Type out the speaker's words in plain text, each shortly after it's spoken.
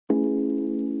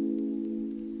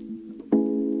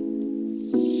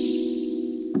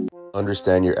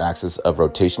Understand your axis of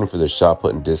rotation for the shot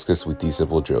put and discus with these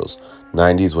simple drills: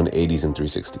 90s, 180s, and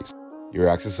 360s. Your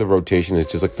axis of rotation is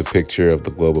just like the picture of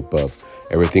the globe above.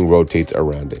 Everything rotates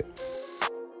around it.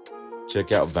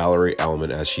 Check out Valerie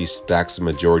Element as she stacks the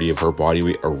majority of her body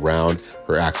weight around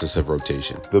her axis of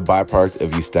rotation. The byproduct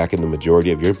of you stacking the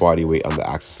majority of your body weight on the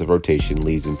axis of rotation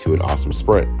leads into an awesome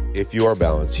sprint. If you are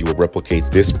balanced, you will replicate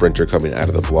this sprinter coming out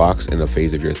of the blocks in a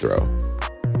phase of your throw.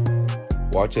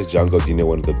 Watch as John Godinho,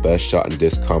 one of the best shot and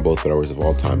disc combo throwers of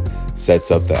all time,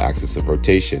 sets up the axis of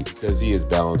rotation. Because he is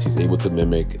balanced, he's able to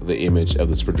mimic the image of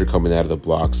the sprinter coming out of the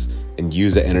blocks and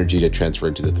use the energy to transfer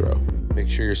into the throw. Make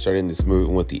sure you're starting this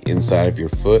movement with the inside of your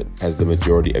foot, as the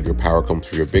majority of your power comes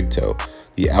through your big toe.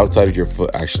 The outside of your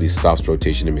foot actually stops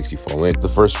rotation and makes you fall in. The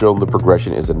first drill in the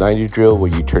progression is a 90 drill,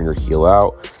 where you turn your heel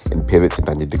out and pivot to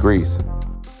 90 degrees.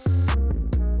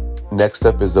 Next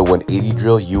up is the 180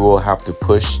 drill. You will have to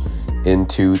push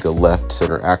into the left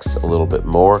center axis a little bit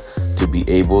more to be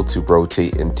able to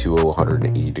rotate into a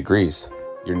 180 degrees.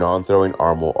 Your non-throwing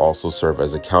arm will also serve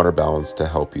as a counterbalance to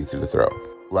help you through the throw.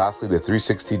 Lastly, the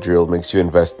 360 drill makes you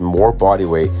invest more body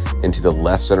weight into the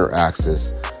left center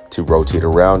axis to rotate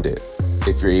around it.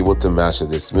 If you're able to master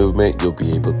this movement, you'll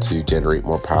be able to generate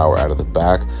more power out of the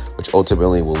back, which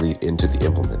ultimately will lead into the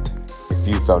implement. If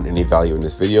you found any value in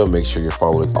this video, make sure you're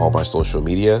following all my social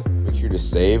media. Make sure to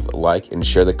save, like, and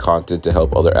share the content to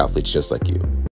help other athletes just like you.